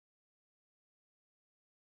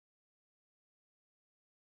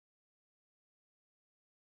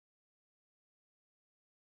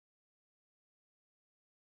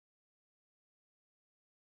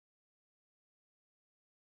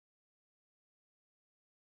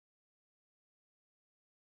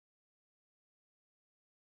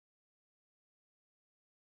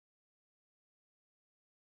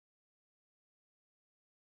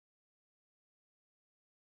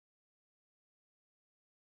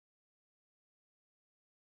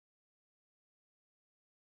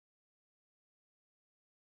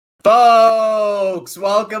Folks,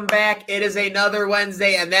 welcome back. It is another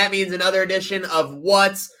Wednesday, and that means another edition of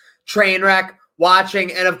What's Trainwreck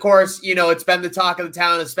Watching. And of course, you know, it's been the talk of the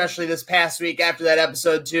town, especially this past week after that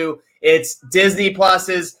episode 2. It's Disney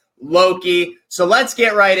Plus's Loki. So let's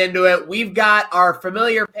get right into it. We've got our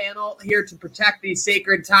familiar panel here to protect the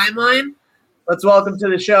sacred timeline. Let's welcome to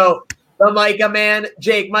the show the Micah Man,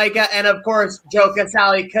 Jake Micah, and of course, Joe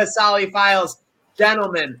Casali, Casali Files.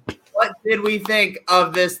 Gentlemen, what did we think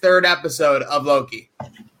of this third episode of Loki?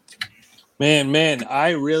 Man,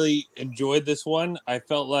 I really enjoyed this one. I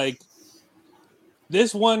felt like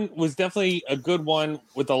this one was definitely a good one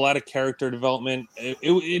with a lot of character development.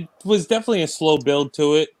 It was definitely a slow build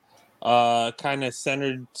to it, kind of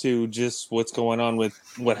centered to just what's going on with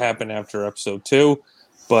what happened after episode 2.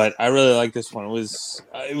 But I really like this one. It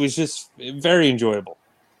was just very enjoyable.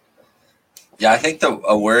 Yeah, I think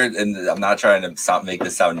a word, and I'm not trying to make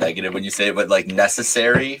this sound negative when you say it, but like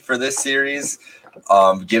necessary for this series,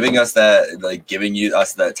 giving us that, giving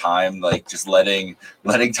us that time, like just letting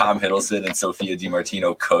Tom Hiddleston and Sophia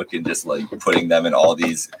DiMartino cook and just like putting them in all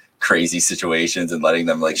these crazy situations and letting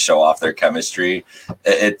them like show off their chemistry.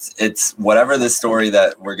 It's whatever the story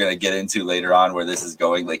that we're gonna get into later on where this is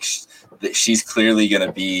going, like she's clearly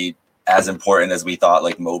gonna be as important as we thought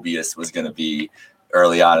like Mobius was gonna be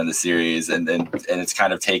early on in the series, and it's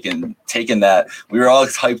kind of taken that we were all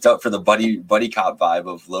hyped up for the buddy cop vibe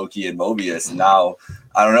of Loki and Mobius, and now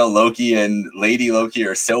I don't know, Loki and Lady Loki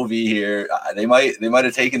or Sylvie here, they might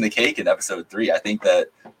have taken the cake in episode 3. I think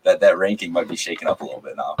that ranking might be shaken up a little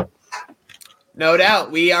bit now. No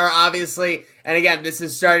doubt. We are obviously, and again, this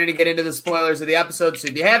is starting to get into the spoilers of the episode, so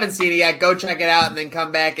if you haven't seen it yet, go check it out and then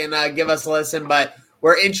come back and give us a listen. But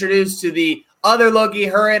we're introduced to the other Loki.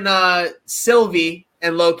 Her and Sylvie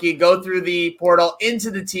and Loki go through the portal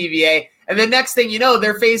into the TVA. And the next thing you know,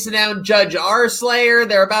 they're facing down Judge R. Slayer.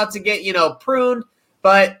 They're about to get, pruned.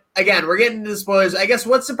 But again, we're getting into the spoilers. I guess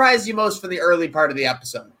what surprised you most from the early part of the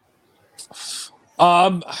episode?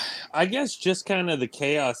 I guess just kind of the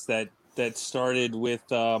chaos that started with,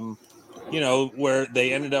 where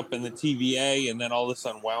they ended up in the TVA and then all of a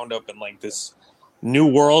sudden wound up in like this new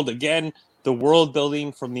world. Again, the world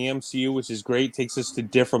building from the MCU, which is great, takes us to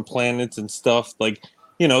different planets and stuff. Like,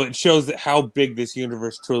 it shows that how big this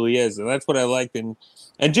universe truly is. And that's what I liked. And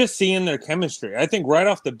just seeing their chemistry. I think right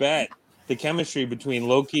off the bat, the chemistry between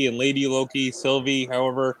Loki and Lady Loki, Sylvie,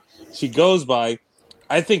 however she goes by,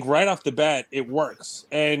 I think right off the bat, it works.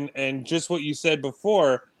 And just what you said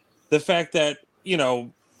before, the fact that,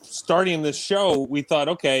 starting this show, we thought,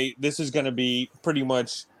 okay, this is going to be pretty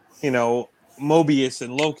much, Mobius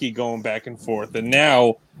and Loki going back and forth, and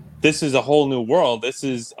now this is a whole new world. This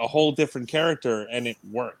is a whole different character, and it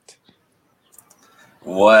worked.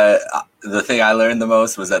 What the thing I learned the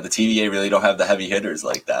most was that the TVA really don't have the heavy hitters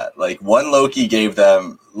like that. Like one Loki gave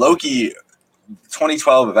them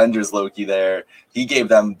 2012 Avengers Loki there. He gave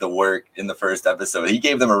them the work in the first episode. He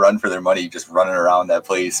gave them a run for their money, just running around that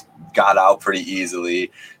place, got out pretty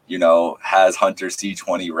easily, has Hunter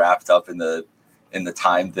C20 wrapped up in the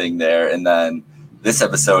time thing there. And then this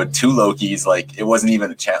episode, 2 Lokis, like it wasn't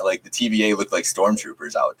even a chat. Like the TVA looked like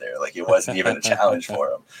stormtroopers out there. Like it wasn't even a challenge for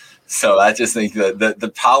them. So I just think that the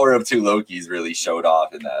power of 2 Lokis really showed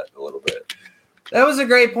off in that a little bit. That was a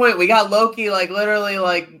great point. We got Loki literally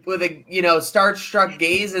with a starstruck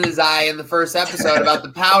gaze in his eye in the first episode about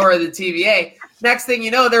the power of the TVA. Next thing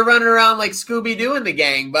you know, they're running around like Scooby-Doo in the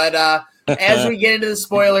gang. But as we get into the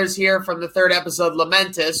spoilers here from the third episode,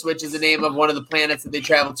 Lamentus, which is the name of one of the planets that they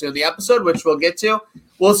travel to in the episode, which we'll get to,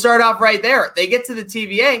 we'll start off right there. They get to the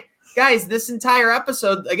TVA. Guys, this entire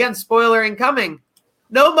episode, again, spoiler incoming,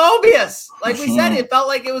 no Mobius. Like we said, it felt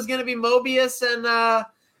like it was going to be Mobius and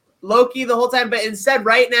Loki the whole time, but instead,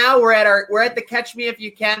 right now we're at the Catch Me If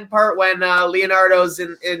You Can part when Leonardo's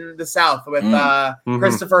in the South with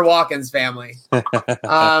Christopher Walken's family,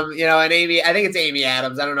 and Amy. I think it's Amy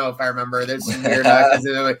Adams. I don't know if I remember. There's some weird.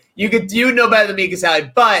 You know better than me,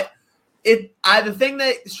 Casali. But the thing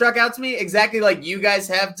that struck out to me exactly like you guys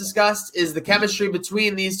have discussed is the chemistry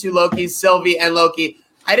between these 2 Lokis, Sylvie and Loki.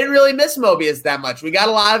 I didn't really miss Mobius that much. We got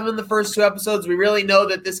a lot of him in the first 2 episodes. We really know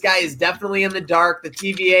that this guy is definitely in the dark. The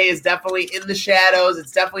TVA is definitely in the shadows.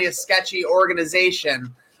 It's definitely a sketchy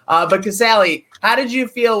organization. But Casali, how did you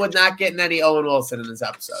feel with not getting any Owen Wilson in this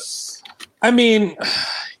episode? I mean,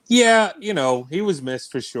 yeah, he was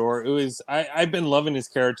missed for sure. It was. I've been loving his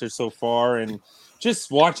character so far, and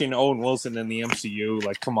just watching Owen Wilson in the MCU,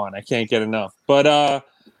 like, come on, I can't get enough. But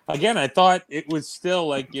again, I thought it was still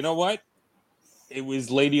like, you know what? It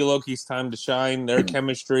was Lady Loki's time to shine, their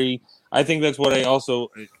chemistry. I think that's what I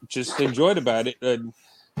also just enjoyed about it.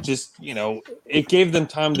 just, it gave them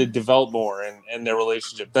time to develop more and their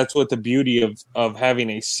relationship. That's what the beauty of having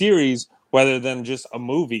a series rather than just a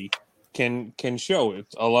movie can show.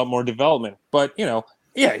 It's a lot more development. But, yeah,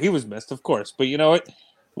 he was missed, of course. But you know what?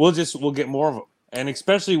 We'll get more of them. And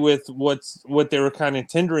especially with what they were kind of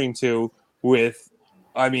tendering to with,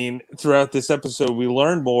 throughout this episode, we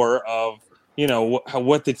learned more of,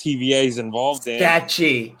 what the TVA is involved in. Sketch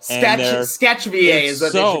VA is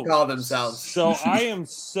what they should call themselves. So I am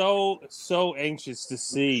so anxious to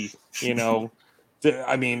see, maybe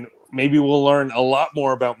we'll learn a lot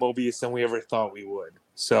more about Mobius than we ever thought we would.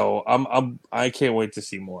 So I can't wait to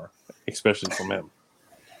see more, especially from him.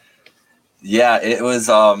 Yeah, it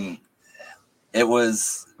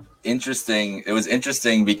was interesting. It was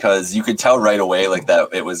interesting because you could tell right away like that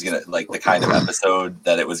it was gonna like the kind of episode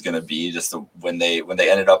that it was gonna be. Just when they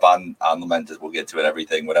ended up on Lamentis, we'll get to it.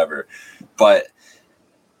 Everything, whatever. But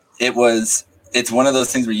it's one of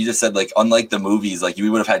those things where you just said like unlike the movies, like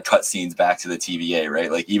we would have had cutscenes back to the TVA,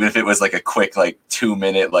 right? Like even if it was like a quick like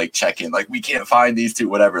 2-minute like check in, like we can't find these two,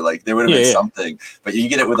 whatever. Like there would have been something. But you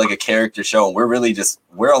get it with like a character show, and we're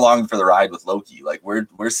along for the ride with Loki. Like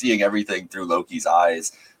we're seeing everything through Loki's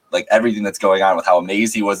eyes. Like everything that's going on with how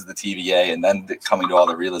amazed he was at the TVA and then coming to all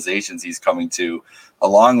the realizations he's coming to,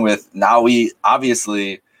 along with now we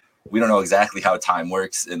don't know exactly how time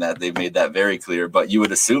works in that they've made that very clear, but you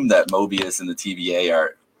would assume that Mobius and the TVA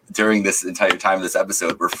are during this entire time of this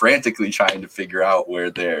episode, we're frantically trying to figure out where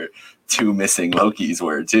their two missing Lokis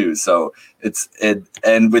were too. So it's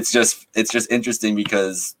just interesting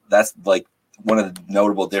because that's like one of the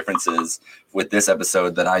notable differences with this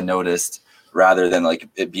episode that I noticed rather than like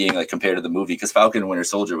it being like compared to the movie, because Falcon and Winter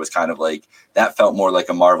Soldier was kind of like that felt more like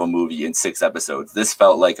a Marvel movie in 6 episodes. This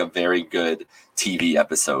felt like a very good TV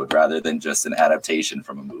episode rather than just an adaptation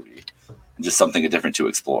from a movie, just something different to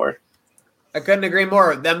explore. I couldn't agree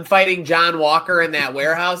more. Them fighting John Walker in that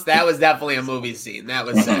warehouse, that was definitely a movie scene. That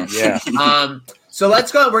was sick. Yeah. So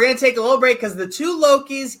let's go. We're going to take a little break because the two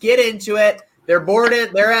Lokis get into it. They're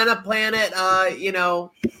boarded. They're on a planet,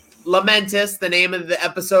 Lamentis, the name of the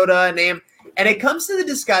episode name. And it comes to the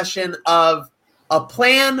discussion of a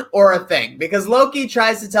plan or a thing. Because Loki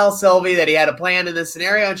tries to tell Sylvie that he had a plan in this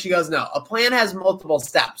scenario, and she goes, no, a plan has multiple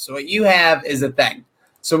steps. So what you have is a thing.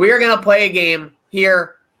 So we are going to play a game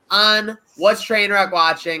here on What's Trainwreck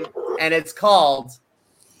Watching, and it's called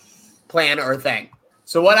Plan or Thing.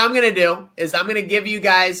 So what I'm going to do is I'm going to give you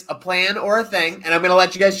guys a plan or a thing, and I'm going to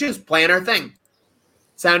let you guys choose plan or thing.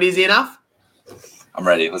 Sound easy enough? I'm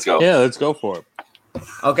ready. Let's go. Yeah, let's go for it.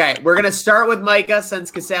 Okay, we're going to start with Micah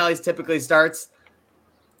since Casales typically starts.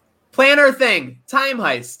 Plan or thing, time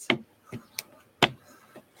heist.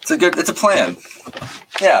 It's a plan.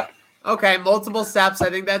 Yeah. Okay, multiple steps. I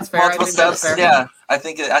think that's fair. Multiple steps. Yeah. I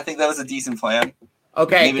think that was a decent plan.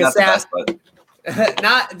 Okay, maybe not the best, but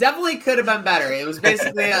definitely could have been better. It was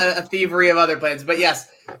basically a thievery of other plans. But yes,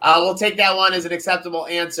 we'll take that one as an acceptable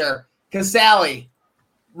answer. Casale,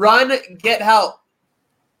 run, get help.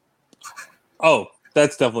 Oh,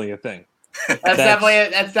 that's definitely a thing. That's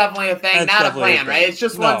definitely a thing, not a plan, right? It's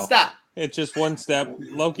just one step. It's just one step.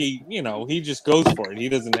 Loki, he just goes for it. He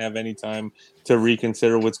doesn't have any time to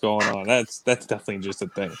reconsider what's going on. That's definitely just a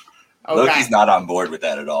thing. Okay. Loki's not on board with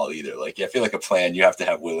that at all either. Like, I feel like a plan you have to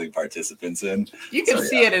have willing participants in. You can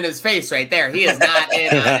see it in his face right there. He is not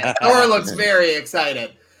in on it. Thor looks very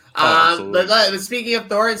excited. But speaking of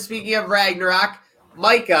Thor and speaking of Ragnarok,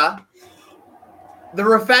 Micah, the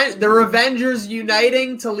Revengers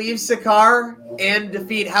uniting to leave Sakaar and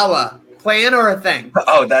defeat Hela. Plan or a thing?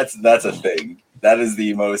 Oh, that's a thing. That is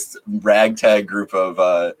the most ragtag group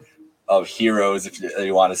of heroes if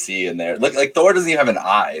you want to see in there. Look, like Thor doesn't even have an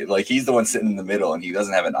eye. Like he's the one sitting in the middle and he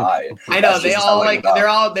doesn't have an eye. I know they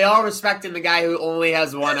all respecting the guy who only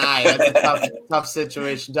has one eye. That's a tough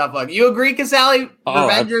situation, tough luck. You agree, Casale?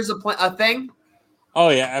 Revengers a thing? Oh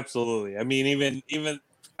yeah, absolutely.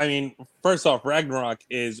 I mean, first off, Ragnarok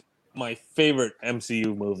is my favorite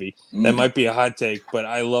MCU movie. That might be a hot take, but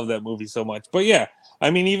I love that movie so much. But yeah,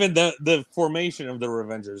 I mean, even the formation of the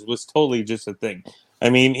Revengers was totally just a thing. I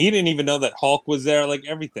mean, he didn't even know that Hulk was there, like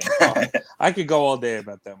everything. I could go all day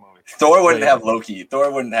about that movie. Thor wouldn't have Loki.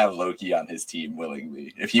 Thor wouldn't have Loki on his team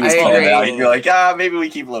willingly. If he was playing out, he'd be like, maybe we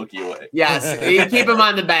keep Loki away. Yes, you keep him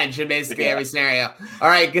on the bench in basically every scenario. All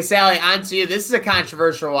right, Casale, on to you. This is a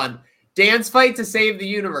controversial one. Dan's fight to save the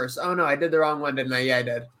universe. Oh, no, I did the wrong one, didn't I? Yeah, I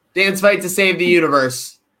did. Dan's fight to save the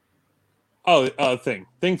universe.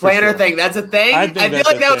 Thing for Planner sure. thing. That's a thing. I feel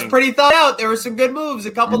like that was pretty thought out. There were some good moves,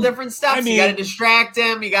 a couple different steps. I mean, you got to distract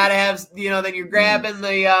him. You got to have, then you're grabbing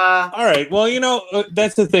the. All right. Well,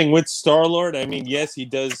 that's the thing with Star-Lord. I mean, yes, he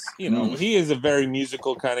does. He is a very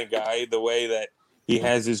musical kind of guy. The way that he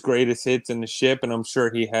has his greatest hits in the ship, and I'm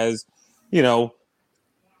sure he has,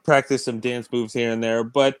 practiced some dance moves here and there.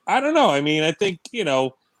 But I don't know. I mean, I think he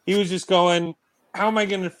was just going, how am I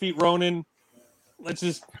going to defeat Ronan? Let's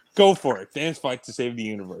just go for it. Dance fight to save the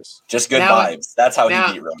universe. Just good vibes. That's how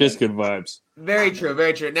he beat Ronan. Just good vibes. Very true.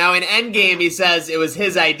 Very true. Now, in Endgame, he says it was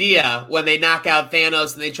his idea when they knock out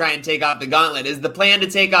Thanos and they try and take off the gauntlet. Is the plan to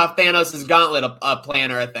take off Thanos' gauntlet a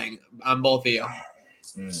plan or a thing on both of you?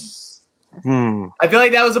 I feel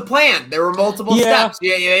like that was a plan. There were multiple steps.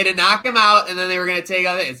 Yeah, they had to knock him out, and then they were going to take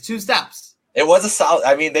out. It's 2 steps. It was a solid.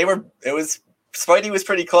 I mean, Spidey was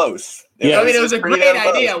pretty close. I mean, it was a great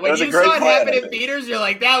idea. When you saw it happen in theaters, you're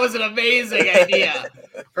like, that was an amazing idea.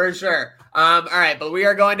 For sure. All right, but we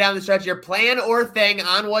are going down the stretch here. Plan or thing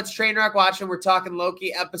on What's Trainwreck Watching. We're talking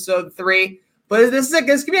Loki episode 3. But this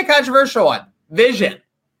could be a controversial one. Vision.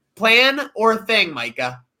 Plan or thing,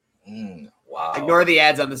 Micah? Wow. Ignore the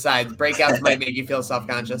ads on the sides. Breakouts might make you feel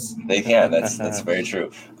self-conscious. They can. That's very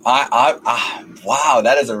true. Wow,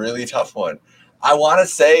 that is a really tough one. I want to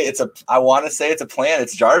say it's a plan.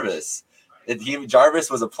 It's Jarvis.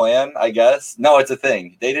 Jarvis was a plan, I guess. No, it's a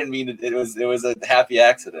thing. They didn't mean it. It was a happy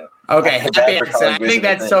accident. Okay, happy accident. I think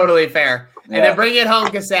that's totally fair. Yeah. And then bring it home,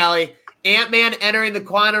 Casali. Ant-Man entering the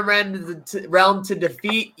quantum realm to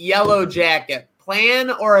defeat Yellow Jacket.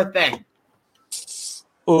 Plan or a thing?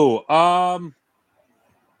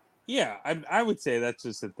 Yeah, I would say that's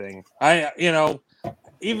just a thing.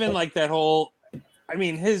 Even like that whole,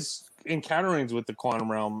 his encounterings with the quantum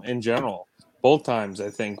realm in general, both times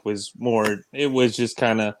I think was more. It was just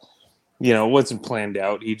kind of, it wasn't planned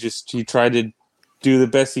out. He tried to do the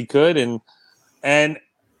best he could, and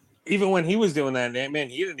even when he was doing that, man,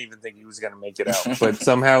 he didn't even think he was going to make it out, but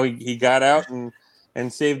somehow he got out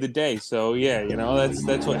and saved the day. So yeah, that's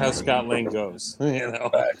how Scott Lang goes.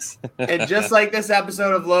 And just like this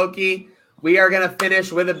episode of Loki, we are going to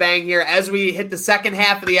finish with a bang here as we hit the second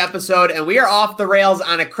half of the episode, and we are off the rails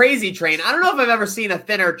on a crazy train. I don't know if I've ever seen a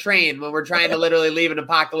thinner train when we're trying to literally leave an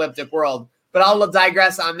apocalyptic world, but I'll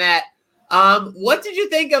digress on that. What did you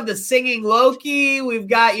think of the singing Loki? We've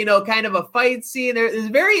got, kind of a fight scene. It's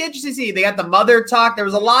very interesting to see. They got the mother talk. There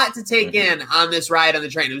was a lot to take in on this ride on the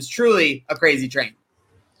train. It was truly a crazy train.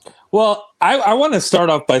 Well, I want to start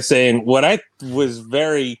off by saying what I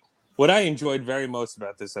enjoyed very most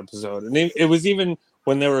about this episode. And it was even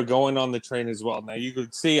when they were going on the train as well. Now, you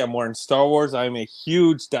could see I'm wearing Star Wars. I'm a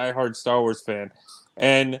huge diehard Star Wars fan.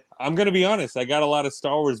 And I'm going to be honest, I got a lot of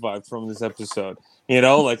Star Wars vibes from this episode.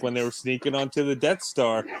 Like when they were sneaking onto the Death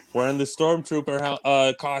Star, wearing the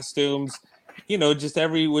Stormtrooper costumes, just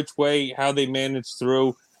every which way, how they managed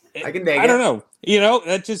through. I can dig it. I don't know.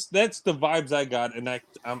 That's the vibes I got. And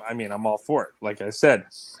I'm all for it, like I said.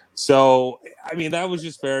 So, that was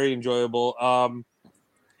just very enjoyable.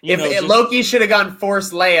 If Loki should have gone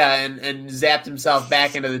Force Leia and zapped himself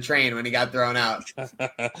back into the train when he got thrown out.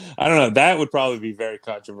 I don't know. That would probably be very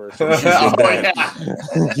controversial.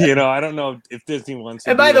 Yeah. I don't know if Disney wants to.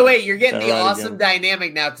 And by the way, you're getting the awesome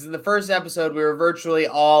dynamic now, because in the first episode, we were virtually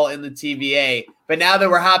all in the TVA. But now that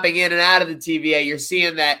we're hopping in and out of the TVA, you're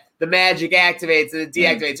seeing that the magic activates and it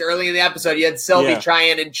deactivates. Early in the episode, you had Sylvie try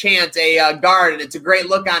and enchant a guard, and it's a great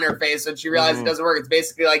look on her face when she realizes it doesn't work. It's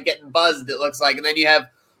basically like getting buzzed, it looks like. And then you have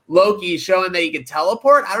Loki showing that he can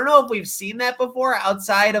teleport. I don't know if we've seen that before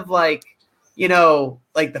outside of like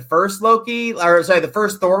the first the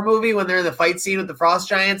first Thor movie when they're in the fight scene with the Frost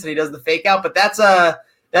Giants and he does the fake out. But that's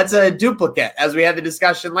a duplicate, as we had the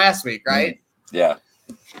discussion last week, right? Yeah.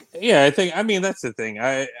 Yeah, I think. That's the thing.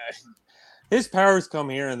 His powers come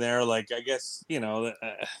here and there. Like, I guess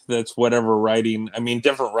that's whatever writing.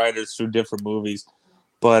 Different writers through different movies.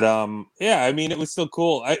 But it was still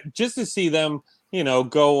cool. Just to see them,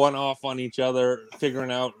 go one off on each other,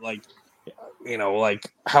 figuring out like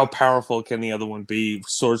how powerful can the other one be,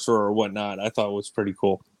 sorcerer or whatnot. I thought it was pretty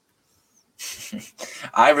cool.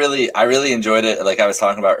 I really enjoyed it. Like I was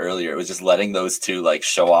talking about earlier, it was just letting those two like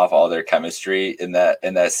show off all their chemistry in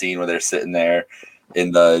that scene where they're sitting there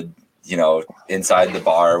in the inside the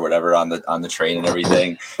bar or whatever on the train and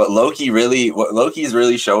everything. But what Loki's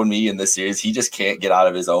really shown me in this series, he just can't get out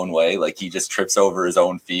of his own way. Like he just trips over his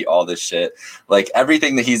own feet, all this shit. Like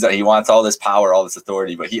everything that he wants all this power, all this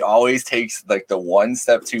authority, but he always takes like the one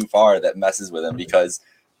step too far that messes with him, because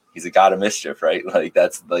he's a god of mischief, right? Like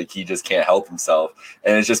that's like he just can't help himself,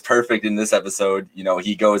 and it's just perfect in this episode. You know,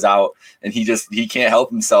 he goes out and he can't help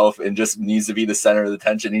himself and just needs to be the center of the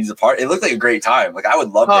tension. He's a part. It looked like a great time. Like I would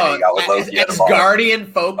love to hang out with Loki. As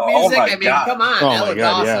Guardian folk music. I mean, come on, that looked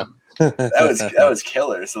awesome. Yeah. that was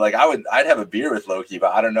killer. So like I'd have a beer with Loki,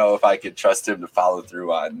 but I don't know if I could trust him to follow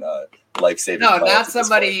through on life-saving. No, not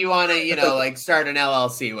somebody you want to like start an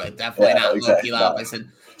LLC with. Definitely not exactly. Loki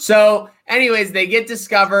Lawson. So, anyways, they get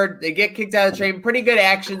discovered. They get kicked out of the train. Pretty good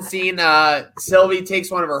action scene. Sylvie takes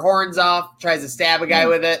one of her horns off, tries to stab a guy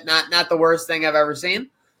with it. Not the worst thing I've ever seen.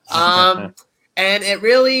 And it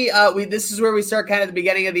really this is where we start kind of the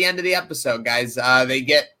beginning of the end of the episode, guys. They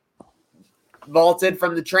get vaulted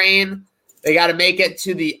from the train. They got to make it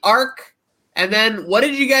to the Ark. And then what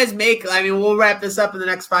did you guys make? I mean, we'll wrap this up in the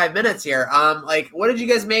next 5 minutes here. Like, what did you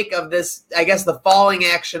guys make of this, I guess, the falling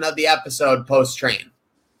action of the episode post-train?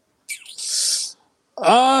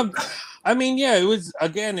 I mean, yeah, it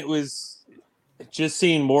was just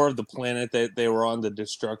seeing more of the planet that they were on, the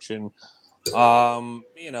destruction, you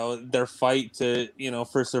know, their fight to, you know,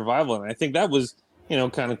 for survival. And I think that was, you know,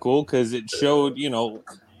 kind of cool because it showed, you know,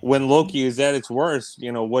 when Loki is at its worst,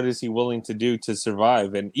 you know, what is he willing to do to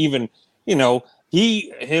survive? And even, you know,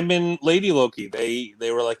 him and Lady Loki,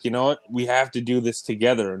 they were like, you know what, we have to do this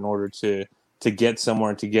together in order to get somewhere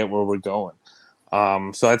and to get where we're going.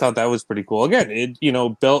 So I thought that was pretty cool. Again, it, you know,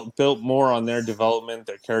 built more on their development,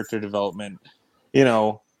 their character development. You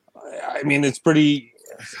know, I mean, it's pretty.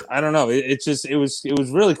 I don't know. It was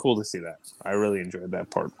really cool to see that. I really enjoyed that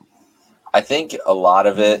part. I think a lot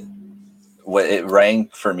of it, what it rang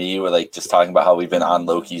for me with like just talking about how we've been on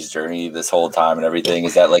Loki's journey this whole time and everything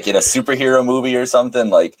is that like in a superhero movie or something,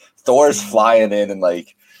 like Thor's flying in and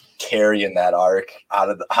like carrying that Ark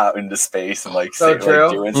out into space and like, like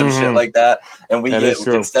doing some shit like that, and we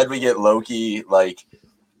get Loki like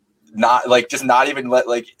not even let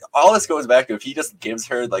like all this goes back to if he just gives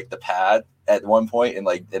her like the pad at one point and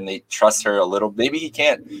like then they trust her a little. Maybe he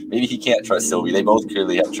can't trust Sylvie. They both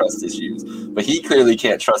clearly have trust issues, but he clearly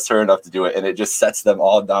can't trust her enough to do it, and it just sets them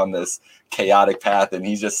all down this chaotic path, and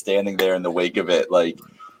he's just standing there in the wake of it like.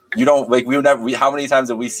 You don't like how many times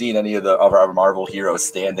have we seen any of our Marvel heroes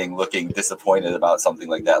standing looking disappointed about something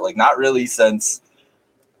like that? Like not really since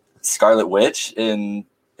Scarlet Witch in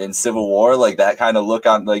Civil War, like that kind of look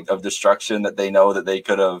on like of destruction that they know that they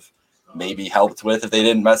could have maybe helped with if they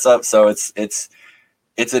didn't mess up. So it's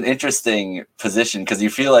an interesting position because you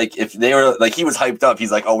feel like if they were like he was hyped up,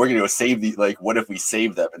 he's like, oh, we're gonna go save the like what if we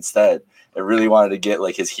save them instead? I really wanted to get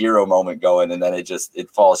like his hero moment going, and then it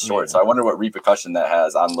falls short. Yeah. So I wonder what repercussion that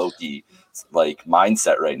has on Loki's like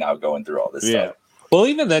mindset right now going through all this stuff. Well,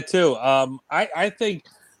 even that too. I think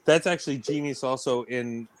that's actually genius also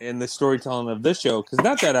in the storytelling of this show because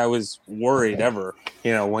not that I was worried ever,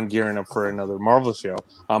 you know, when gearing up for another Marvel show.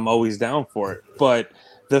 I'm always down for it, but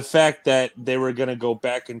the fact that they were going to go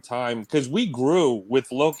back in time because we grew with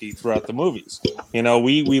Loki throughout the movies. You know,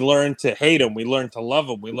 we learned to hate him. We learned to love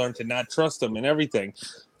him. We learned to not trust him and everything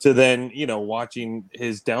to then, you know, watching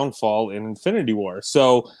his downfall in Infinity War.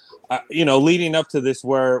 So, you know, leading up to this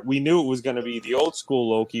where we knew it was going to be the old school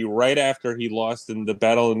Loki right after he lost in the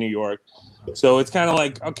Battle of New York. So it's kind of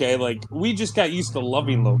like, okay, like we just got used to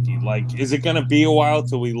loving Loki. Like, is it going to be a while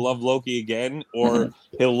till we love Loki again or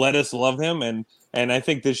he'll let us love him? And I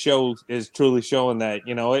think this show is truly showing that,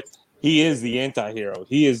 you know, he is the anti-hero.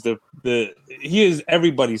 He is he is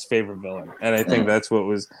everybody's favorite villain. And I think that's what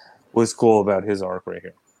was cool about his arc right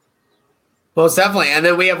here. Most definitely. And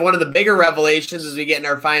then we have one of the bigger revelations as we get in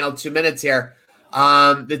our final 2 minutes here.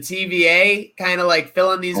 The TVA kind of like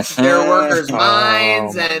filling their workers'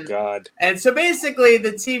 minds. And so basically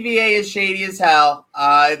the TVA is shady as hell.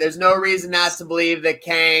 There's no reason not to believe that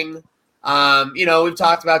Kang, you know, we've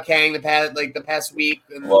talked about Kang the past week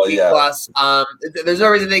and week plus. There's no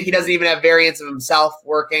reason to think he doesn't even have variants of himself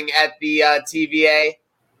working at the TVA.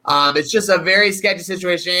 It's just a very sketchy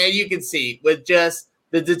situation. And you can see with just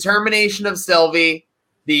the determination of Sylvie,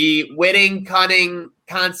 the witting, cunning,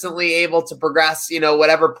 constantly able to progress, you know,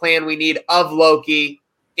 whatever plan we need of Loki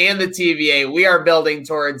and the TVA, we are building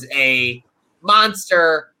towards a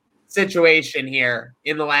monster situation here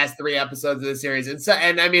in the last 3 episodes of the series.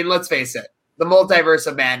 And I mean, let's face it, the multiverse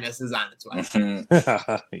of madness is on its way.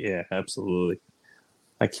 Yeah, absolutely.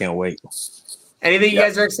 I can't wait. Anything you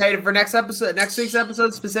guys are excited for next week's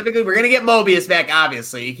episode specifically? We're going to get Mobius back,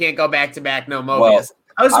 obviously. You can't go back to back, no Mobius. Well,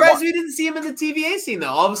 I was surprised we didn't see him in the TVA scene, though.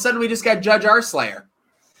 All of a sudden, we just got Judge Arslayer.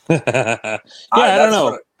 I don't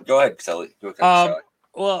know. Go ahead, Sally.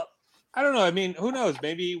 Well, I don't know. I mean, who knows?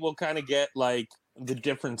 Maybe we'll kind of get like the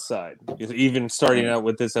different side. Even starting out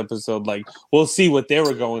with this episode, like we'll see what they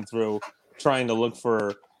were going through, trying to look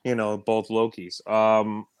for both Lokis.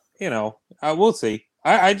 We'll see.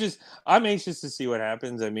 I'm anxious to see what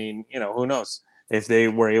happens. I mean, who knows if they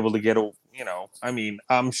were able to get a. I mean,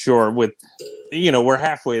 I'm sure with, we're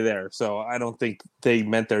halfway there, so I don't think they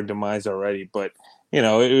meant their demise already. But it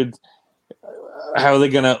would. How are they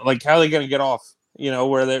gonna get off?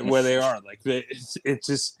 Where they are. Like it's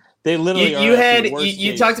just they literally.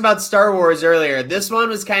 You talked about Star Wars earlier. This one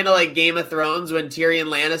was kind of like Game of Thrones when Tyrion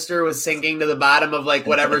Lannister was sinking to the bottom of like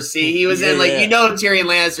whatever sea he was in. Like Tyrion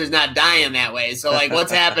Lannister's not dying that way. So like,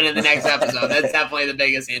 what's happening in the next episode? That's definitely the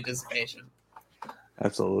biggest anticipation.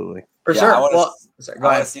 Absolutely. For sure.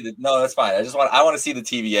 That's fine. I want to see the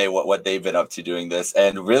TVA, what they've been up to doing this.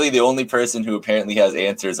 And really the only person who apparently has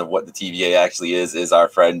answers of what the TVA actually is our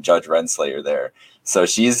friend Judge Renslayer there. So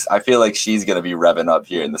I feel like she's going to be revving up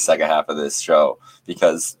here in the second half of this show,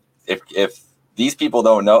 because if these people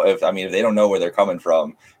don't know, if they don't know where they're coming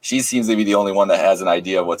from, she seems to be the only one that has an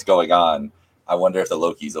idea of what's going on. I wonder if the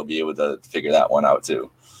Lokis will be able to figure that one out too.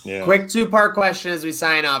 Yeah. Quick 2-part question as we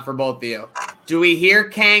sign off for both of you. Do we hear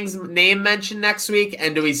Kang's name mentioned next week,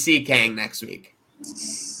 and do we see Kang next week?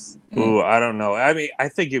 Ooh, I don't know. I mean, I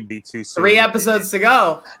think it'd be too soon. 3 episodes to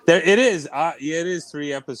go. It is. It is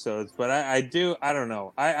 3 episodes, but I don't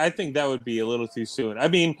know. I think that would be a little too soon. I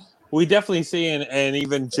mean, we definitely see, and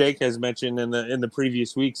even Jake has mentioned in the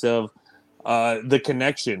previous weeks of the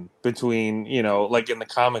connection between, like in the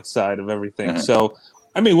comic side of everything. Mm-hmm. So,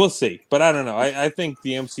 I mean, we'll see, but I don't know. I think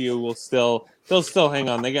the MCU they'll still hang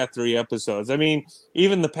on. They got 3 episodes. I mean,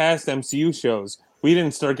 even the past MCU shows, we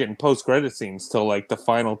didn't start getting post-credit scenes till like the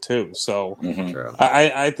final 2. So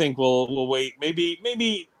I think we'll wait.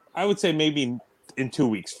 Maybe I would say maybe in 2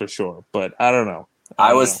 weeks for sure, but I don't know.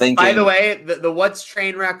 I was thinking. By the way, the What's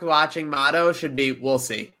Trainwreck watching motto should be "We'll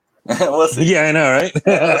see." We'll see. Yeah, I know,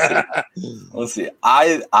 right? We'll see.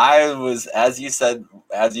 I was, as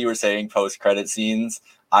you were saying, post-credit scenes,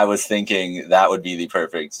 I was thinking that would be the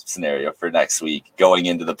perfect scenario for next week, going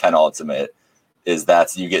into the penultimate,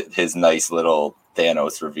 you get his nice little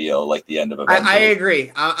Thanos reveal, like the end of Avengers. I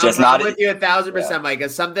agree. I'm with you 1,000%, Mike.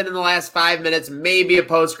 Something in the last 5 minutes, maybe a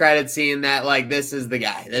post-credit scene that, like, this is the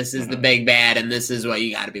guy. This is the big bad, and this is what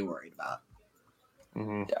you got to be worried about.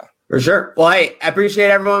 Mm-hmm. Yeah. For sure. Well, hey, I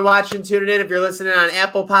appreciate everyone watching, tuning in. If you're listening on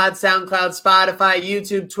Apple Pod, SoundCloud, Spotify,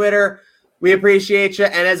 YouTube, Twitter, we appreciate you.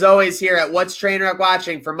 And as always, here at What's Trainwreck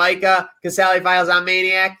Watching, for Micah, Casale Files on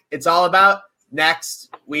Maniac, it's all about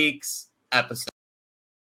next week's episode.